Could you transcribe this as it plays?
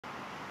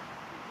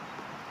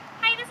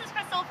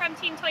Krystle from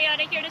Team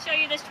Toyota here to show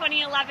you this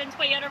 2011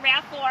 Toyota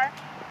RAV4.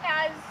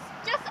 Has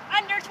just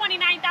under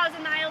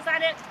 29,000 miles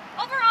on it.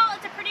 Overall,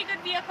 it's a pretty good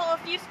vehicle, a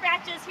few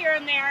scratches here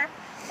and there.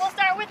 We'll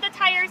start with the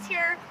tires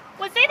here.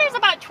 Would say there's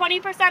about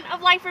 20%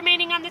 of life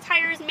remaining on the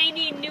tires, may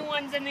need new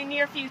ones in the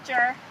near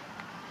future.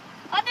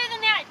 Other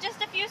than that,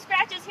 just a few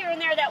scratches here and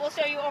there that we'll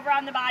show you over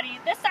on the body.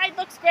 This side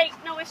looks great,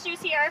 no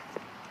issues here.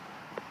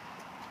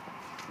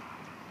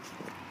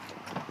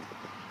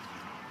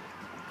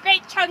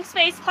 Great trunk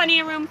space, plenty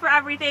of room for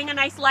everything, a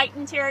nice light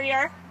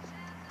interior.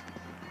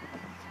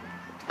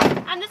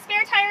 On the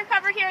spare tire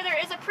cover here, there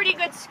is a pretty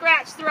good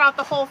scratch throughout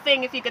the whole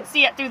thing, if you could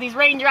see it through these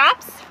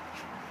raindrops.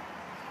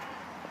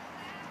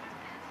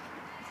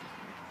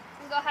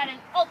 We'll go ahead and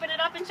open it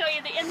up and show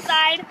you the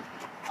inside.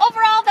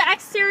 Overall, the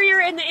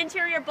exterior and the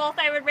interior both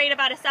I would rate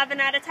about a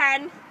 7 out of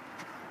 10.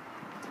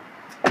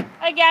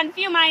 Again,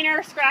 few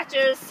minor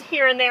scratches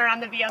here and there on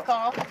the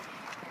vehicle.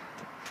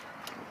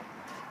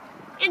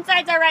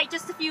 Inside's alright,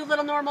 just a few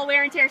little normal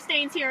wear and tear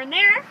stains here and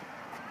there.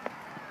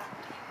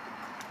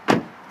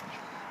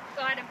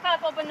 Go ahead and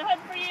pop open the hood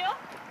for you.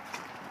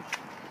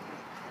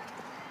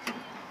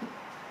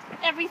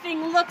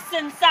 Everything looks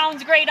and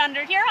sounds great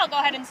under here. I'll go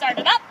ahead and start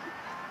it up.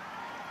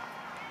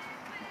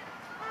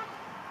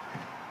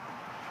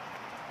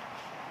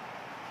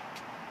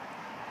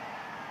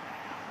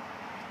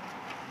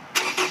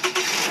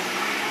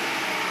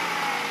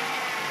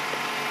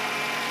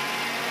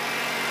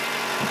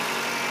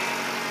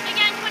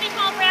 Again,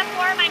 2012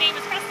 RAV4, my name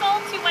is Krystle,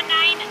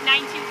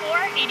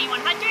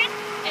 219-924-8100.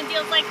 And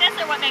deals like this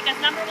are what make us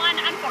 #1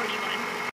 on 41.